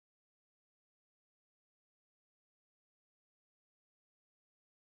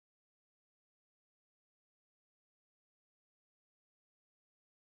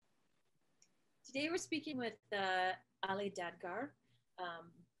Today we're speaking with Ali Dadgar.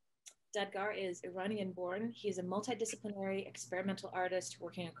 Dadgar is Iranian-born. He's a multidisciplinary experimental artist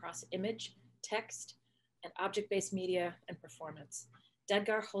working across image, text, and object-based media and performance.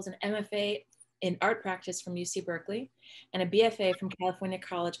 Dadgar holds an MFA in art practice from UC Berkeley and a BFA from California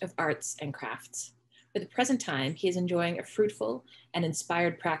College of Arts and Crafts. For the present time, he is enjoying a fruitful and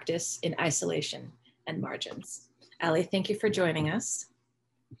inspired practice in isolation and margins. Ali, thank you for joining us.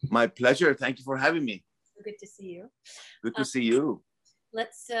 My pleasure. Thank you for having me. Good to see you. Good to see you.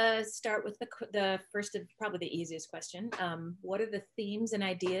 Let's start with the first of probably the easiest question. What are the themes and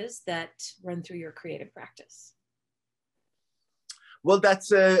ideas that run through your creative practice? Well,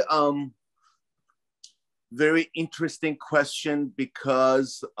 that's a very interesting question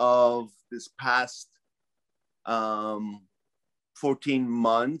because of this past 14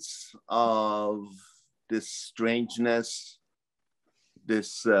 months of this strangeness,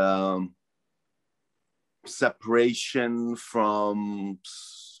 this separation from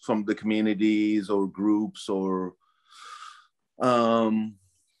the communities or groups or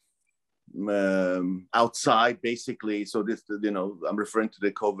outside, basically. So this, I'm referring to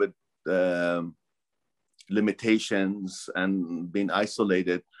the COVID limitations and being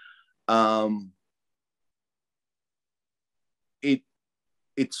isolated.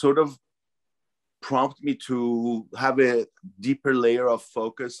 It sort of prompted me to have a deeper layer of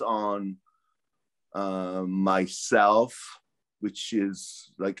focus on myself, which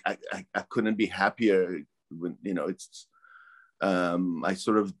is like I couldn't be happier when it's I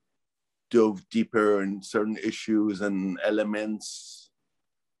sort of dove deeper in certain issues and elements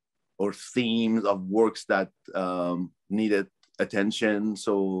or themes of works that needed attention,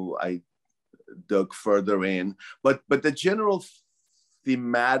 so I dug further in. But the general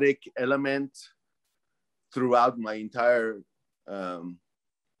thematic element throughout my entire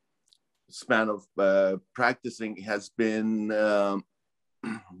span of practicing has been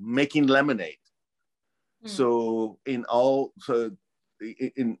making lemonade. So in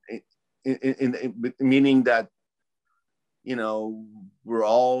meaning that we're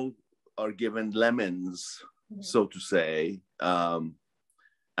all are given lemons, so to say, and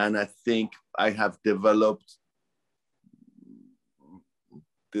I think I have developed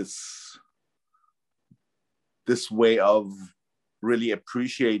this way of really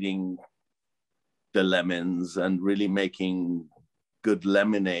appreciating the lemons and really making good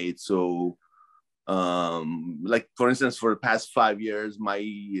lemonade. So like, for instance, for the past 5 years, my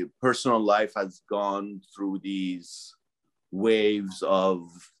personal life has gone through these waves of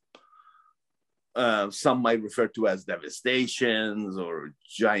some might refer to as devastations or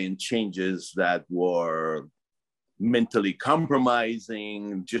giant changes that were mentally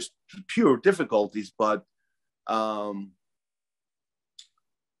compromising, just pure difficulties. But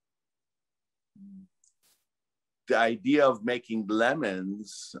the idea of making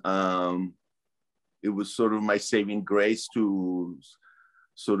lemons, it was sort of my saving grace to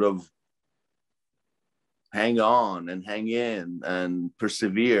sort of hang on and hang in and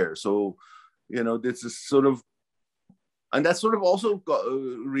persevere. So, this is sort of, and that sort of also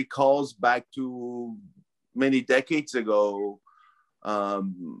recalls back to many decades ago,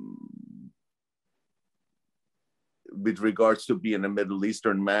 with regards to being a Middle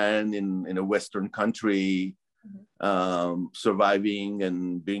Eastern man in a Western country, surviving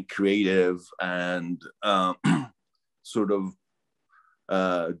and being creative and sort of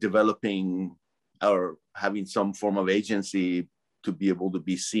developing or having some form of agency to be able to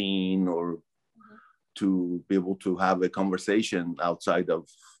be seen or to be able to have a conversation outside of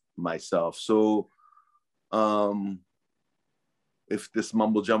myself. So if this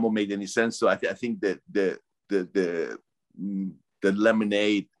mumble jumble made any sense, so I think that the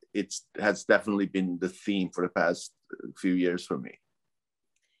lemonade, has definitely been the theme for the past few years for me.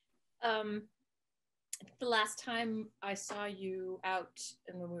 The last time I saw you out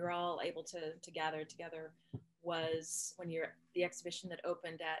and when we were all able to gather together was when you're the exhibition that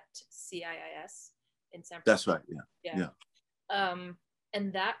opened at CIIS in San Francisco. That's right, yeah.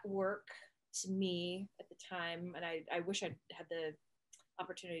 And that work, to me at the time, and I wish I'd had the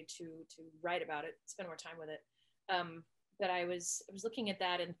opportunity to write about it, spend more time with it, but I was looking at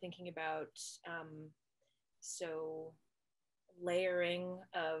that and thinking about so layering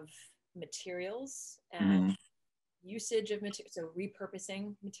of materials and usage of materials, so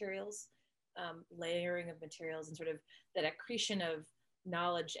repurposing materials, layering of materials, and sort of that accretion of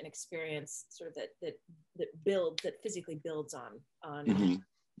knowledge and experience, sort of that physically builds on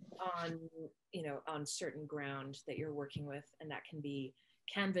certain ground that you're working with, and that can be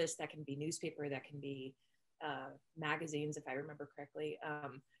canvas, that can be newspaper, that can be magazines, if I remember correctly.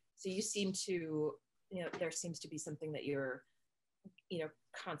 So you seem to, there seems to be something that you're,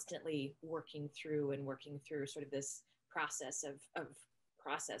 constantly working through sort of this process of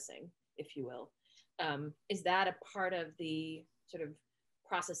processing, if you will. Is that a part of the sort of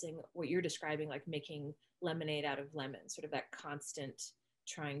processing what you're describing, like making lemonade out of lemons, sort of that constant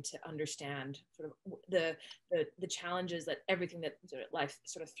trying to understand sort of the challenges that everything that sort of life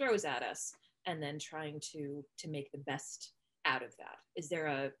sort of throws at us, and then trying to make the best out of that? Is there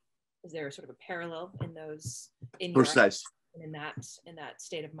a sort of a parallel in those, in your Precise. in that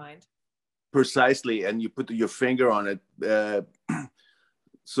state of mind? Precisely, and you put your finger on it.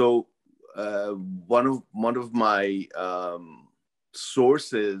 So one of my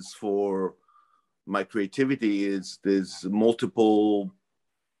sources for my creativity is there's multiple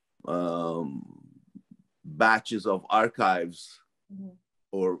batches of archives, mm-hmm.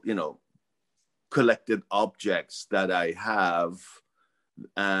 or collected objects that I have,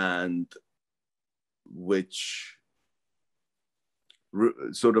 and which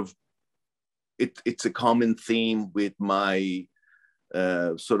sort of it's a common theme with my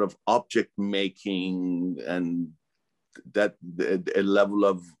sort of object making, and that a level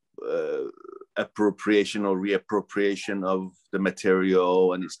of appropriation or reappropriation of the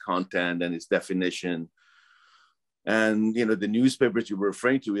material and its content and its definition. And the newspapers you were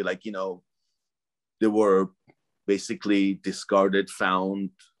referring to, like they were basically discarded, found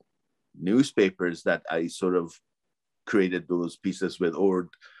newspapers that I sort of created those pieces with, or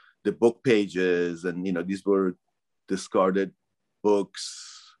the book pages, and these were discarded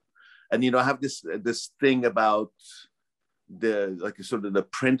books. And I have this thing about the sort of the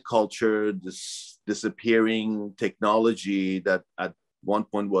print culture, this disappearing technology that at one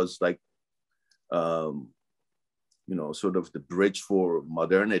point was like sort of the bridge for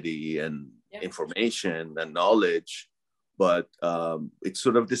modernity and information and knowledge, but it's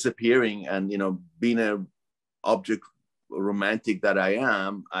sort of disappearing. And being a object romantic that I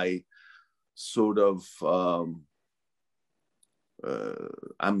am, I sort of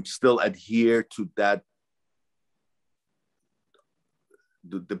I'm still adhere to that,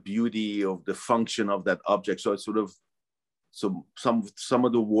 the beauty of the function of that object. So it's sort of, so some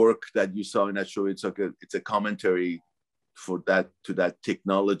of the work that you saw in that show, it's a commentary for that, to that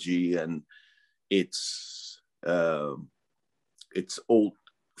technology and its old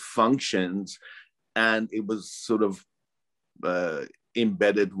functions. And it was sort of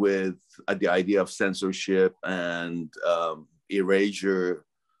embedded with the idea of censorship and erasure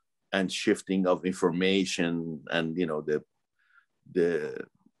and shifting of information, and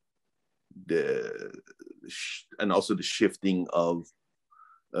and also the shifting of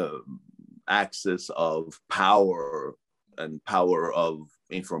access of power and power of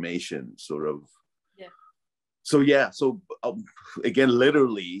information, sort of. So again,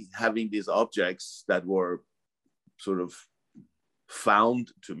 literally having these objects that were sort of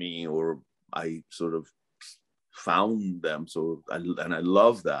found to me, or I sort of found them. So I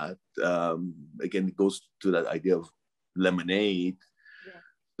love that. Again, it goes to that idea of lemonade.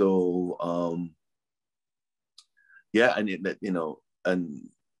 So and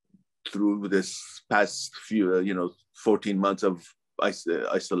through this past few 14 months of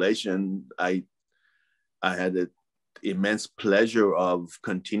isolation, I had an immense pleasure of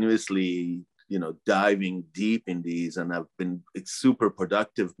continuously diving deep in these, and it's super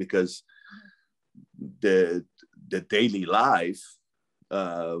productive, because the daily life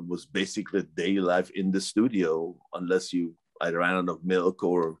was basically daily life in the studio. Unless I ran out of milk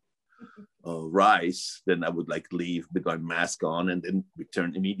or rice, then I would leave with my mask on and then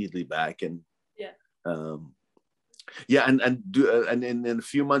return immediately back. And and in a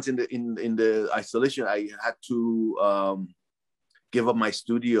few months in the isolation, I had to give up my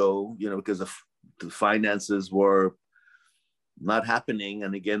studio, because the finances were not happening.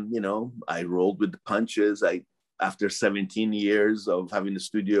 And again, I rolled with the punches. After 17 years of having a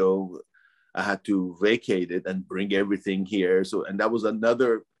studio, I had to vacate it and bring everything here. So, and that was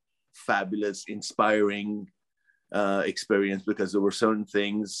another fabulous, inspiring experience, because there were certain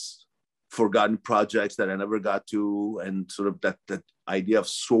things, forgotten projects that I never got to, and sort of that idea of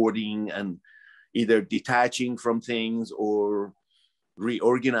sorting and either detaching from things or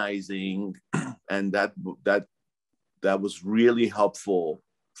reorganizing, and that was really helpful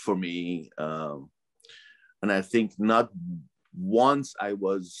for me. And I think not once I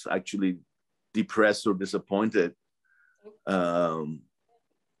was actually depressed or disappointed about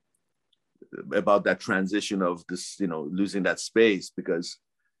that transition of this, losing that space, because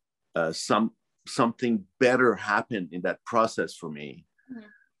something better happened in that process for me. Mm-hmm.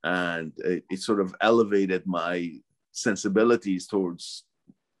 And it sort of elevated my sensibilities towards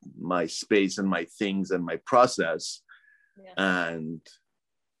my space and my things and my process. Yeah. And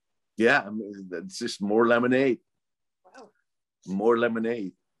yeah, I mean, it's just more lemonade. Wow. More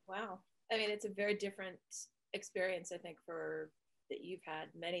lemonade. Wow. I mean, it's a very different experience, I think, that you've had.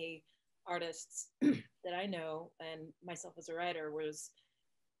 Many artists that I know, and myself as a writer, was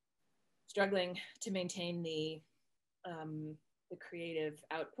struggling to maintain the creative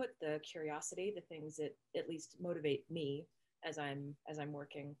output, the curiosity, the things that at least motivate me as I'm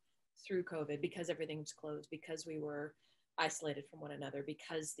working through COVID, because everything's closed, because we were isolated from one another,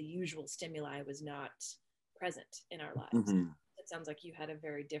 because the usual stimuli was not present in our lives. Mm-hmm. It sounds like you had a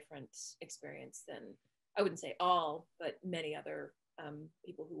very different experience than, I wouldn't say all, but many other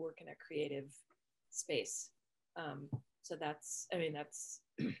people who work in a creative space. So that's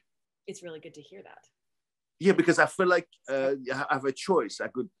it's really good to hear that. Yeah, because I feel like I have a choice. I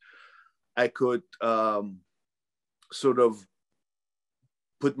could sort of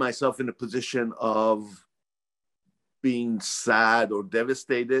put myself in a position of being sad or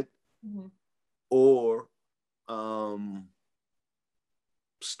devastated, mm-hmm. or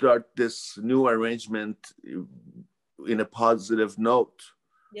start this new arrangement in a positive note.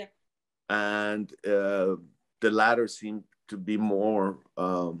 Yeah. And the latter seemed to be more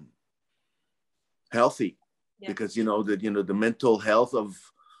healthy. Yeah. Because the mental health of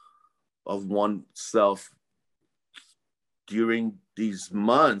oneself during these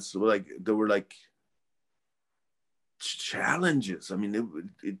months, there were challenges. I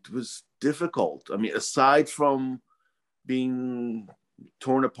mean, it was difficult. I mean, aside from being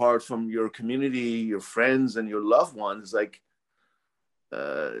torn apart from your community, your friends, and your loved ones,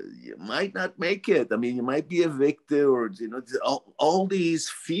 you might not make it. I mean, you might be evicted, or all these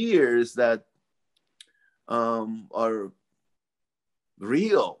fears that are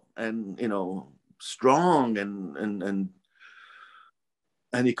real and strong, and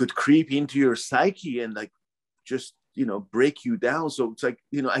it could creep into your psyche and just break you down. So it's I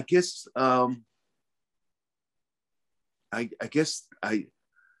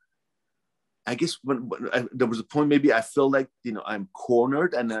guess when there was a point, maybe I felt like I'm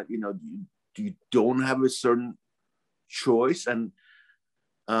cornered, and that you don't have a certain choice, and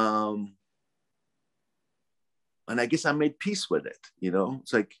I guess I made peace with it.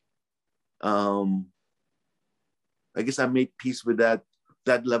 It's I guess I made peace with that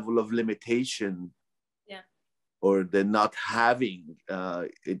level of limitation. Yeah. Or the not having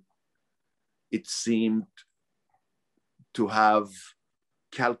it seemed to have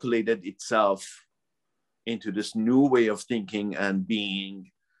calculated itself into this new way of thinking and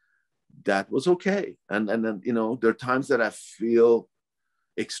being that was okay. And then there are times that I feel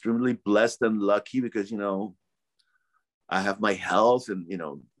extremely blessed and lucky because I have my health, and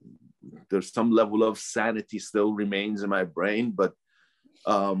there's some level of sanity still remains in my brain. But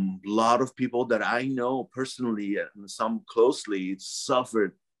a lot of people that I know personally and some closely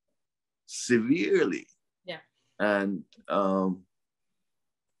suffered severely. Yeah. And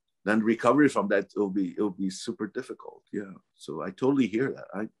then recovery from that, it'll be super difficult. Yeah. So I totally hear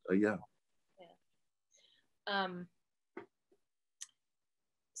that. Yeah.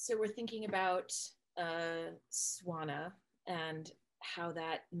 So we're thinking about SWANA and how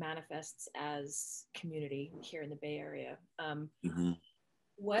that manifests as community here in the Bay Area. Mm-hmm.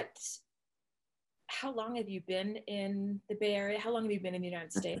 How long have you been in the Bay Area? How long have you been in the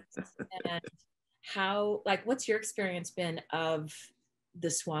United States? And what's your experience been of the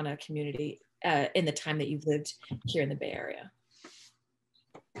SWANA community in the time that you've lived here in the Bay Area?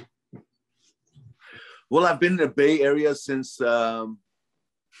 Well, I've been in the Bay Area since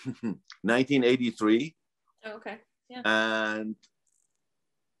 1983. Oh, okay. Yeah. And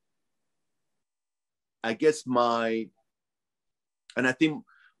I guess I think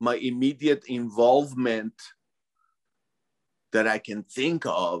my immediate involvement that I can think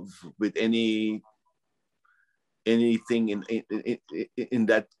of with anything in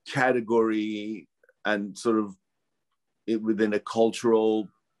that category and sort of within a cultural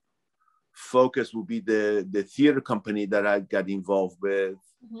focus would be the theater company that I got involved with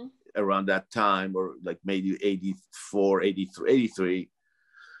mm-hmm. around that time, or maybe 84, 83.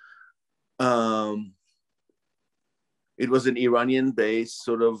 It was an Iranian-based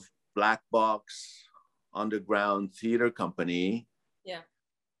sort of black box underground theater company. Yeah.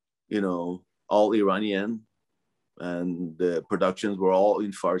 All Iranian, and the productions were all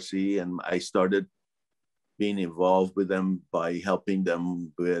in Farsi, and I started being involved with them by helping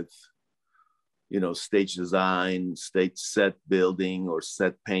them with stage design, stage set building, or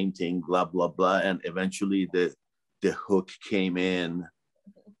set painting, blah blah blah. And eventually the hook came in,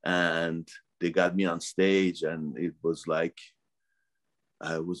 and they got me on stage, and it was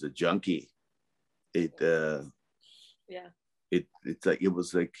I was a junkie. It Yeah. It's like, it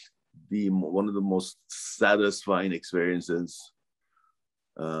was like one of the most satisfying experiences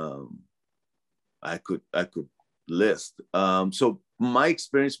I could list. So my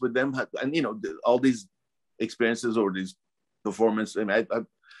experience with them had, and you know, all these experiences or these performances, I mean, I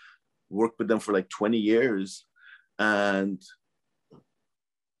worked with them for like 20 years, and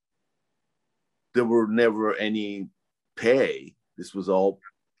there were never any pay. This was all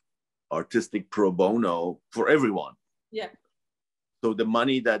artistic pro bono for everyone. Yeah. So the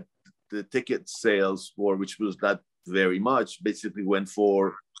money that the ticket sales for, which was not very much, basically went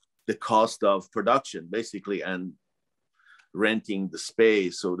for the cost of production, basically, and renting the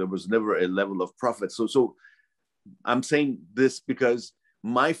space. So there was never a level of profit. So I'm saying this because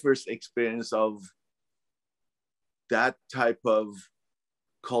my first experience of that type of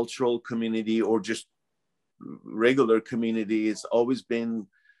cultural community or just regular community has always been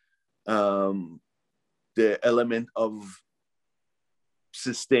the element of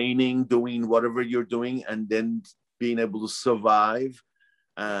sustaining, doing whatever you're doing, and then being able to survive.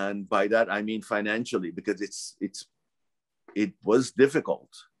 And by that I mean financially, because it was difficult,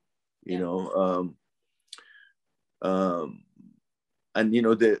 you know. And you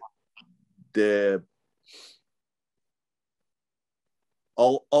know, the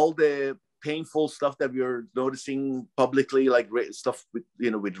all the painful stuff that we're noticing publicly, like stuff with,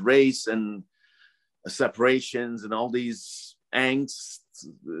 you know, with race and separations and all these angst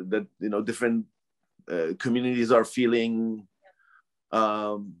that, you know, different communities are feeling,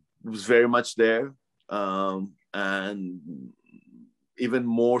 was very much there, and even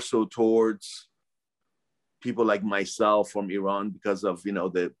more so towards people like myself from Iran, because of, you know,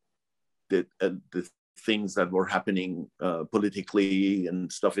 the things that were happening politically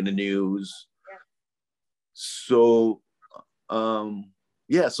and stuff in the news. Yeah. So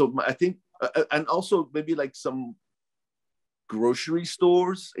yeah, so I think, and also maybe like some grocery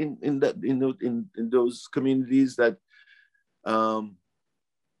stores in those communities that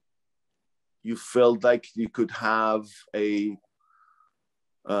you felt like you could have a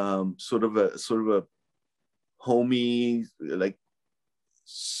sort of a homey, like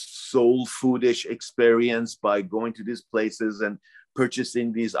soul foodish experience by going to these places and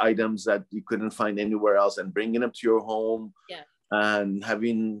purchasing these items that you couldn't find anywhere else and bringing them to your home. Yeah. And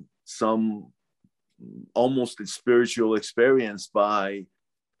having some almost a spiritual experience by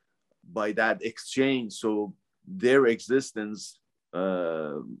that exchange. So their existence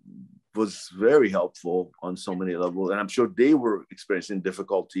was very helpful on so many levels, and I'm sure they were experiencing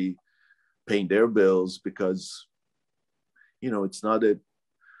difficulty paying their bills because, you know, it's not there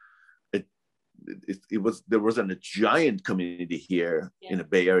wasn't a giant community here in the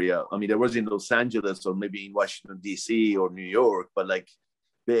Bay Area. I mean, there was in Los Angeles or maybe in Washington, D.C. or New York, but like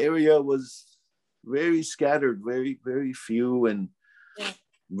the area was very scattered, very, very few, and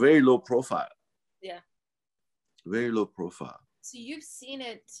very low profile. Yeah. Very low profile. So you've seen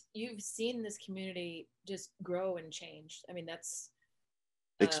this community just grow and change. I mean, that's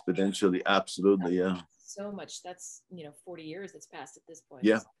exponentially, absolutely, yeah. So much. That's, you know, 40 years that's passed at this point.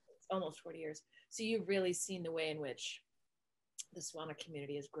 Yeah. It's almost 40 years. So you've really seen the way in which the Swana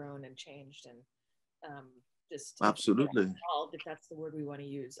community has grown and changed, and just absolutely evolved, if that's the word we want to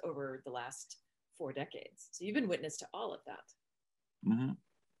use, over the last 4 decades. So you've been witness to all of that. Mm-hmm.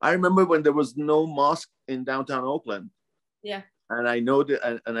 I remember when there was no mosque in downtown Oakland. Yeah. And I know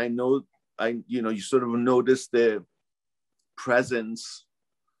that, and I know, you know, you sort of notice the presence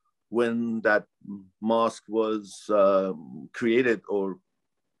when that mosque was created or,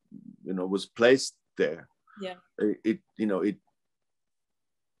 you know, was placed there. Yeah.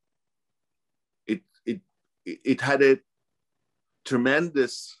 It had a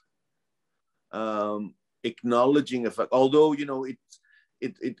tremendous acknowledging effect. Although, you know, it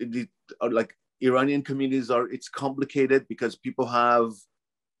like Iranian communities it's complicated because people have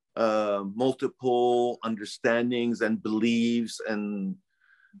multiple understandings and beliefs, and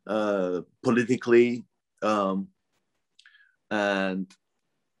politically, and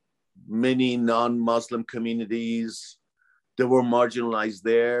many non-Muslim communities, they were marginalized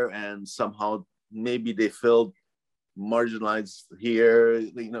there, and somehow maybe they felt marginalized here,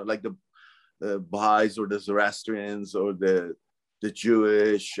 you know, like the Baha'is or the Zoroastrians or the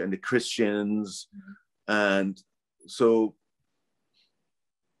Jewish and the Christians. Mm-hmm. And so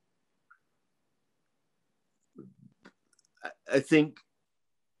I think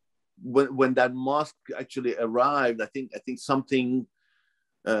when that mosque actually arrived, I think something,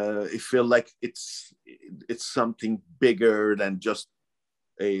 it felt like it's something bigger than just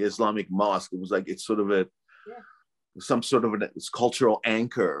a Islamic mosque. It was like, it's sort of some sort of a cultural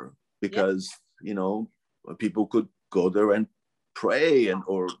anchor, because you know, people could go there and pray and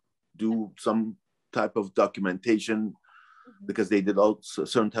or do some type of documentation, because they did also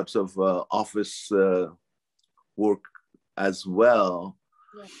certain types of office work as well.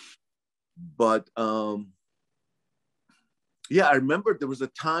 But yeah, I remember there was a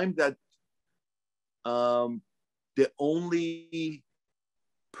time that the only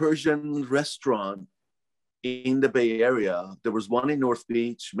Persian restaurant in the Bay Area, there was one in North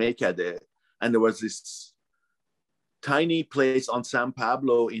Beach, Maykade, and there was this tiny place on San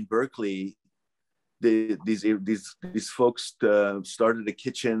Pablo in Berkeley. These folks started a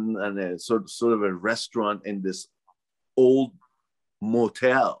kitchen and a sort of a restaurant in this old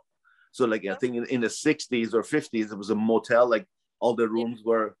motel. So like I think in the 60s or 50s, it was a motel, like all the rooms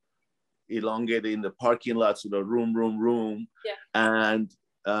were elongated in the parking lot, so the room. And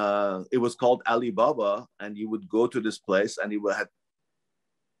it was called Alibaba, and you would go to this place and you would have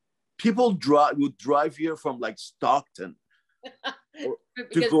people would drive here from like Stockton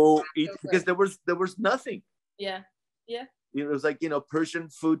to go eat, because there was nothing. It was like, you know, Persian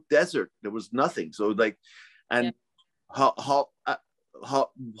food desert. There was nothing. So like, and however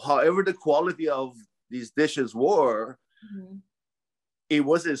the quality of these dishes were, it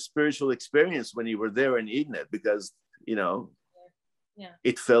was a spiritual experience when you were there and eating it, because, you know,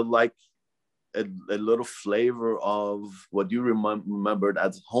 it felt like a little flavor of what you remembered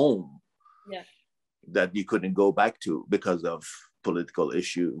as home, that you couldn't go back to because of political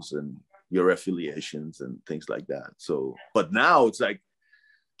issues and your affiliations and things like that. So, but now it's like,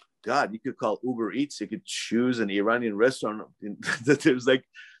 God, you could call Uber Eats, you could choose an Iranian restaurant. There's like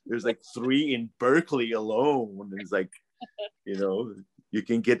 3 in Berkeley alone. There's like, you know, you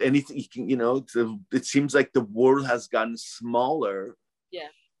can get anything. You can, you know, it seems like the world has gotten smaller.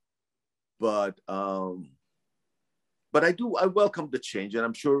 But I welcome the change, and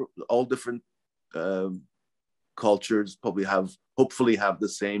I'm sure all different cultures hopefully have the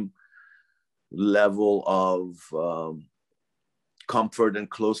same level of comfort and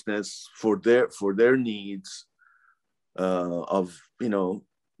closeness for their needs of, you know,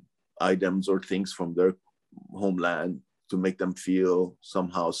 items or things from their homeland to make them feel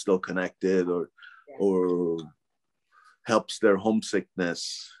somehow still connected, or helps their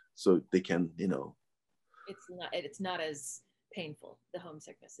homesickness, so they can, you know, it's not as painful. The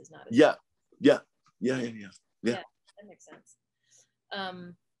homesickness is not as yeah that makes sense.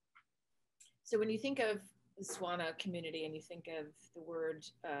 So when you think of the Swana community and you think of the word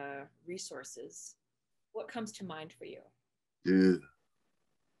resources, what comes to mind for you?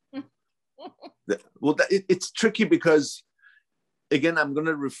 Well, it's tricky, because again, I'm going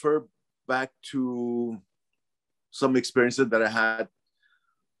to refer back to some experiences that I had.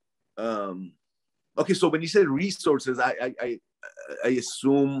 Okay, so when you say resources, I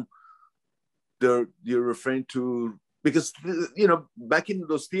assume you're referring to, because, you know, back in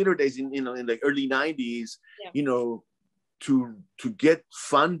those theater days, in the early 90s, you know, to get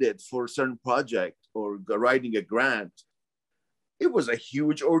funded for a certain project or writing a grant, it was a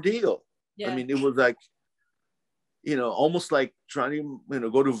huge ordeal. I mean, it was like, you know, almost like trying to, you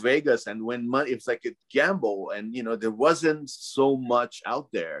know, go to Vegas and win money. It's like a gamble, and, you know, there wasn't so much out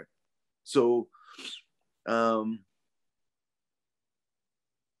there. So,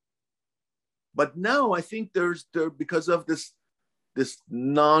 but now I think because of this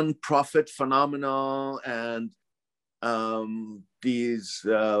non-profit phenomenon and these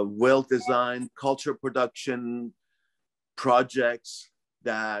well-designed culture production projects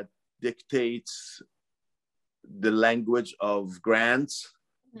that dictates the language of grants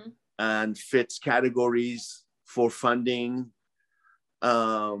and fits categories for funding.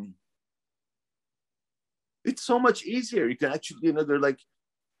 It's so much easier. You can actually, you know, they're like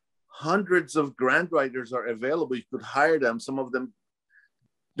hundreds of grant writers are available. You could hire them. Some of them,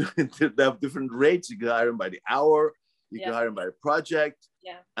 they have different rates. You can hire them by the hour. You can hire them by the project.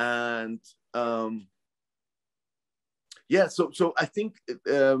 And so I think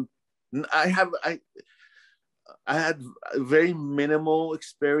I had a very minimal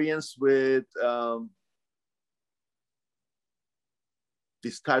experience with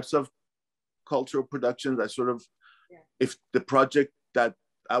these types of cultural productions. I sort of, if the project that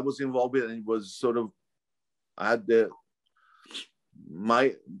I was involved with, and it was sort of, I had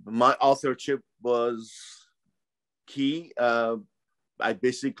my authorship was key. I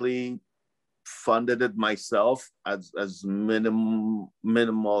basically funded it myself as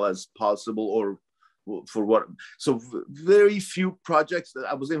minimal as possible, or for what. So very few projects that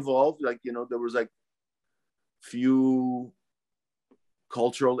I was involved. Like, you know, there was like few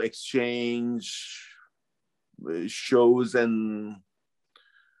cultural exchange shows and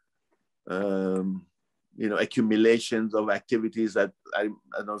accumulations of activities that I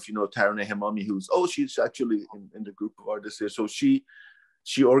don't know if you know Tarana Hemami, she's actually in the group of artists here. So she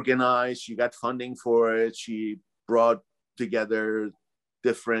organized, she got funding for it, she brought together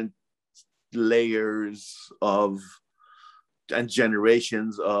different layers of and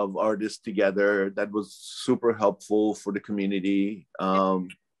generations of artists together. That was super helpful for the community.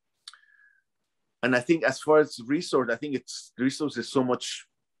 And I think as far as resource, I think the resource is so much,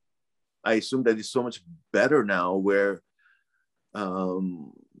 I assume that it's so much better now, where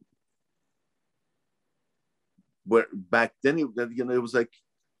back then, it was like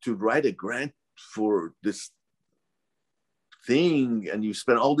to write a grant for this thing, and you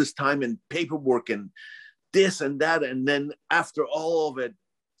spend all this time in paperwork and this and that, and then after all of it,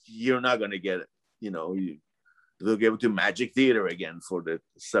 you're not going to get it. They'll give it to Magic Theater again for the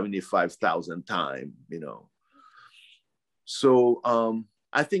 75,000th time. So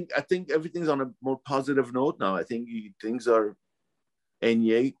I think everything's on a more positive note now. I think things are,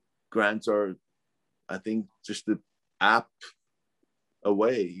 NEA grants are, I think, just the app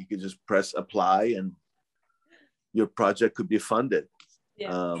away. You could just press apply and your project could be funded.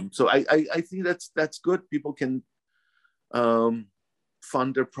 Yeah. So I think that's good. People can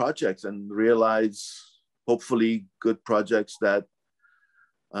fund their projects and realize, hopefully, good projects that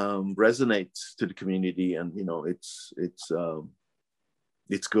resonates to the community, and it's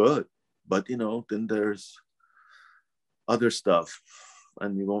good. But then there's other stuff,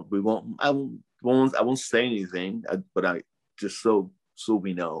 and I won't say anything, but I just so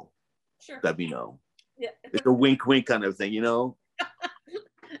we know. Sure. That we know. Yeah. It's a wink kind of thing,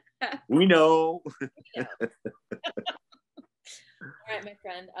 We know. Yeah. All right, my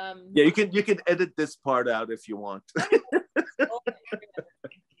friend. Yeah, you can edit this part out if you want.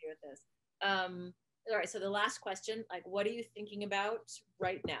 All right, so the last question, what are you thinking about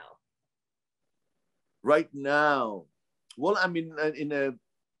right now? Right now, well, I'm in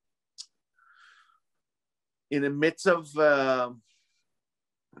the midst of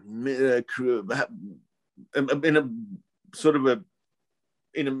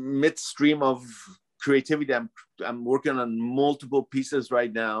in a midstream of creativity. I'm working on multiple pieces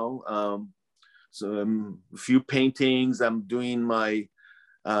right now. So a few paintings. I'm doing my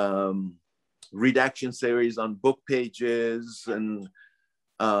redaction series on book pages, and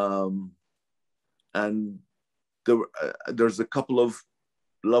there's a couple of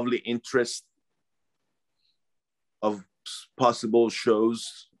lovely interests of possible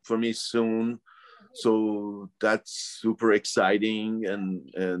shows for me soon. So that's super exciting, and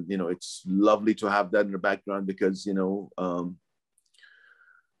it's lovely to have that in the background, because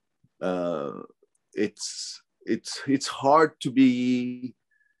it's hard to be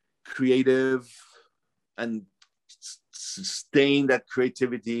creative and sustain that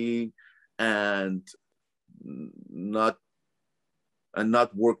creativity and not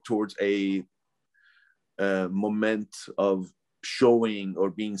work towards a moment of showing or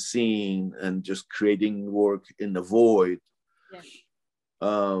being seen and just creating work in the void. Yeah.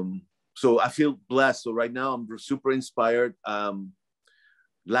 So I feel blessed. So right now I'm super inspired.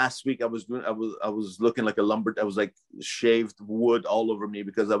 Last week I was looking like a lumber. I was like shaved wood all over me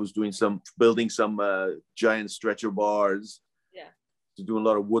because I was building some giant stretcher bars. Yeah. To do a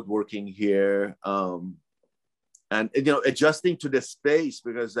lot of woodworking here, and adjusting to the space,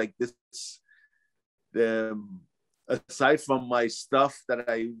 because like this, aside from my stuff that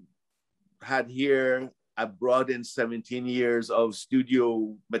I had here, I brought in 17 years of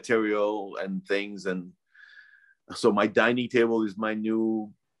studio material and things. And so my dining table is my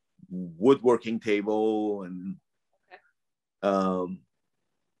new woodworking table. And,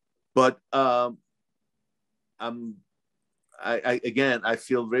 I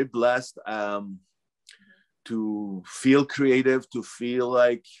feel very blessed to feel creative, to feel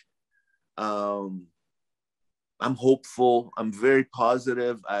like, I'm hopeful. I'm very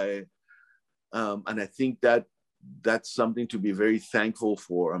positive. And I think that's something to be very thankful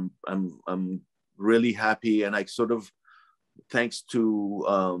for. I'm really happy, and I sort of, thanks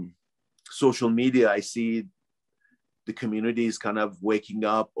to social media, I see the communities kind of waking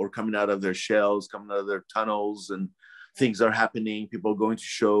up or coming out of their shells, coming out of their tunnels, and things are happening. People are going to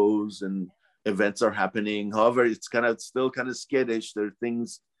shows and events are happening. However, it's still kind of skittish. There are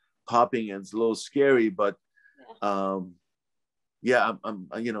things popping, and it's a little scary, but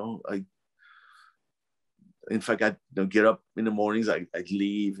in fact, I get up in the mornings, I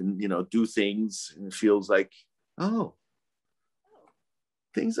leave and, do things, and it feels like,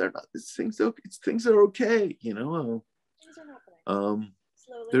 things are okay, Things are happening.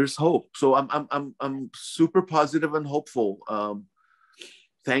 slowly. There's hope. So I'm super positive and hopeful,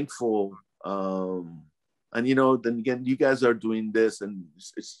 thankful. And you know, then again, you guys are doing this, and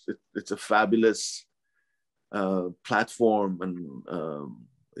it's a fabulous platform, and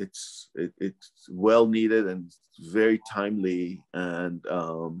it's well needed and very timely, and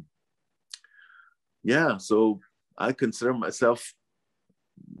yeah, so I consider myself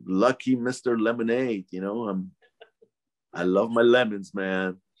lucky Mr. Lemonade. You know, I love my lemons,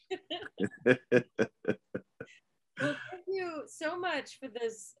 man. Well, thank you so much for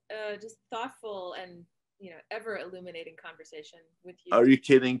this just thoughtful and, you know, ever illuminating conversation with you. Are you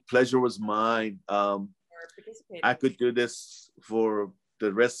kidding? Pleasure was mine. For participating. I could do this for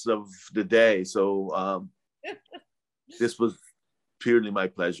the rest of the day. So this was purely my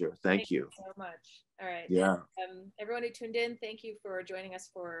pleasure. Thank you so much. All right. Yeah. And, everyone who tuned in, thank you for joining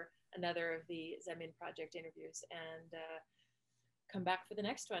us for another of the Zamin Project interviews, and come back for the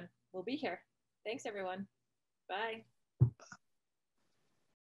next one. We'll be here. Thanks, everyone. Bye.